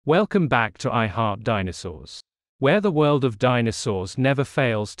Welcome back to I Heart Dinosaurs, where the world of dinosaurs never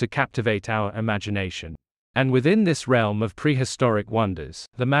fails to captivate our imagination. And within this realm of prehistoric wonders,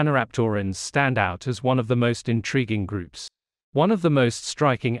 the Maniraptorans stand out as one of the most intriguing groups. One of the most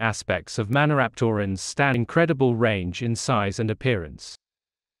striking aspects of Maniraptorans stands incredible range in size and appearance.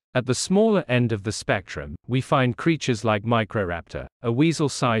 At the smaller end of the spectrum, we find creatures like Microraptor, a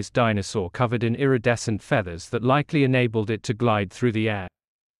weasel-sized dinosaur covered in iridescent feathers that likely enabled it to glide through the air.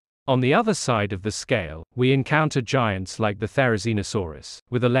 On the other side of the scale, we encounter giants like the Therizinosaurus,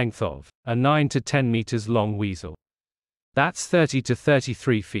 with a length of a 9 to 10 meters long weasel. That's 30 to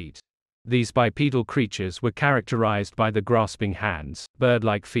 33 feet. These bipedal creatures were characterized by the grasping hands,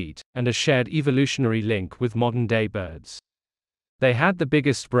 bird-like feet, and a shared evolutionary link with modern-day birds. They had the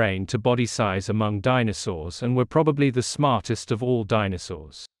biggest brain to body size among dinosaurs and were probably the smartest of all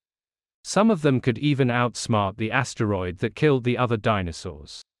dinosaurs. Some of them could even outsmart the asteroid that killed the other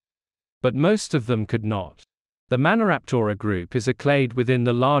dinosaurs. But most of them could not. The Maniraptora group is a clade within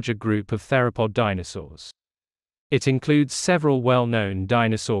the larger group of theropod dinosaurs. It includes several well-known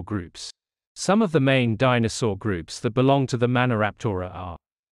dinosaur groups. Some of the main dinosaur groups that belong to the Maniraptora are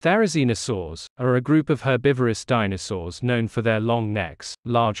Therizinosaurs, are a group of herbivorous dinosaurs known for their long necks,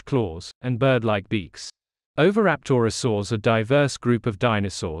 large claws, and bird-like beaks. Oviraptorosaurs, a diverse group of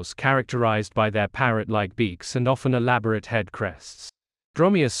dinosaurs characterized by their parrot-like beaks and often elaborate head crests.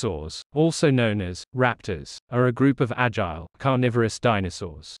 Dromaeosaurs, also known as raptors, are a group of agile, carnivorous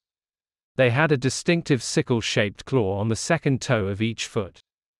dinosaurs. They had a distinctive sickle-shaped claw on the second toe of each foot.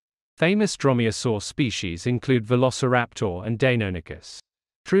 Famous dromaeosaur species include Velociraptor and Deinonychus.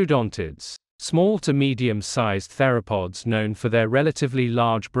 Troodontids, small to medium-sized theropods known for their relatively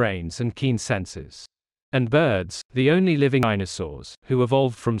large brains and keen senses. And birds, the only living dinosaurs, who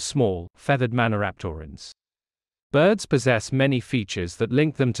evolved from small, feathered Maniraptorans. Birds possess many features that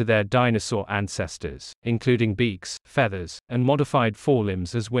link them to their dinosaur ancestors, including beaks, feathers, and modified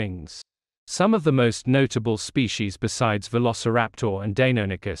forelimbs as wings. Some of the most notable species besides Velociraptor and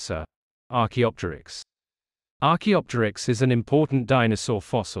Deinonychus are Archaeopteryx. Archaeopteryx is an important dinosaur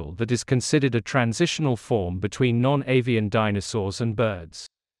fossil that is considered a transitional form between non-avian dinosaurs and birds.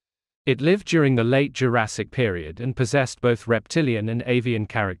 It lived during the late Jurassic period and possessed both reptilian and avian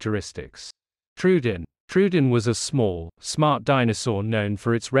characteristics. Troodon was a small, smart dinosaur known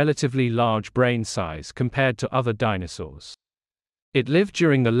for its relatively large brain size compared to other dinosaurs. It lived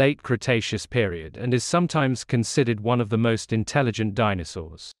during the late Cretaceous period and is sometimes considered one of the most intelligent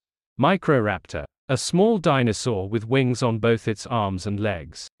dinosaurs. Microraptor, a small dinosaur with wings on both its arms and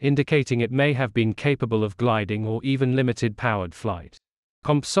legs, indicating it may have been capable of gliding or even limited powered flight.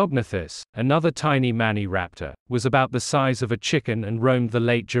 Compsognathus, another tiny maniraptor, was about the size of a chicken and roamed the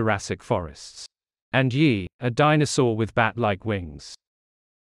late Jurassic forests. And a dinosaur with bat-like wings.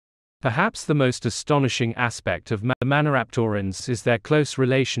 Perhaps the most astonishing aspect of the Maniraptorans is their close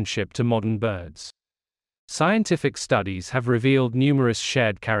relationship to modern birds. Scientific studies have revealed numerous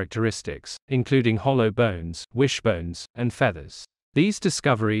shared characteristics, including hollow bones, wishbones, and feathers. These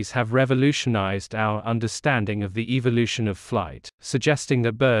discoveries have revolutionized our understanding of the evolution of flight, suggesting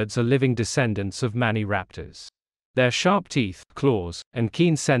that birds are living descendants of maniraptors. Their sharp teeth, claws, and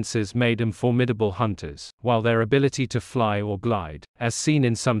keen senses made them formidable hunters, while their ability to fly or glide, as seen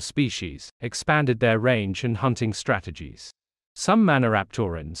in some species, expanded their range and hunting strategies. Some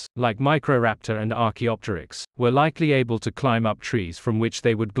Maniraptorans, like Microraptor and Archaeopteryx, were likely able to climb up trees from which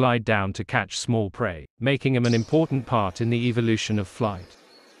they would glide down to catch small prey, making them an important part in the evolution of flight.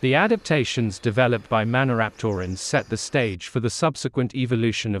 The adaptations developed by Maniraptorans set the stage for the subsequent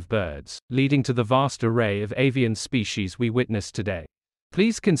evolution of birds, leading to the vast array of avian species we witness today.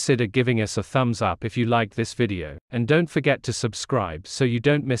 Please consider giving us a thumbs up if you liked this video, and don't forget to subscribe so you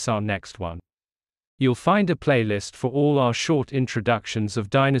don't miss our next one. You'll find a playlist for all our short introductions of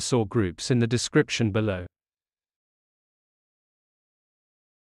dinosaur groups in the description below.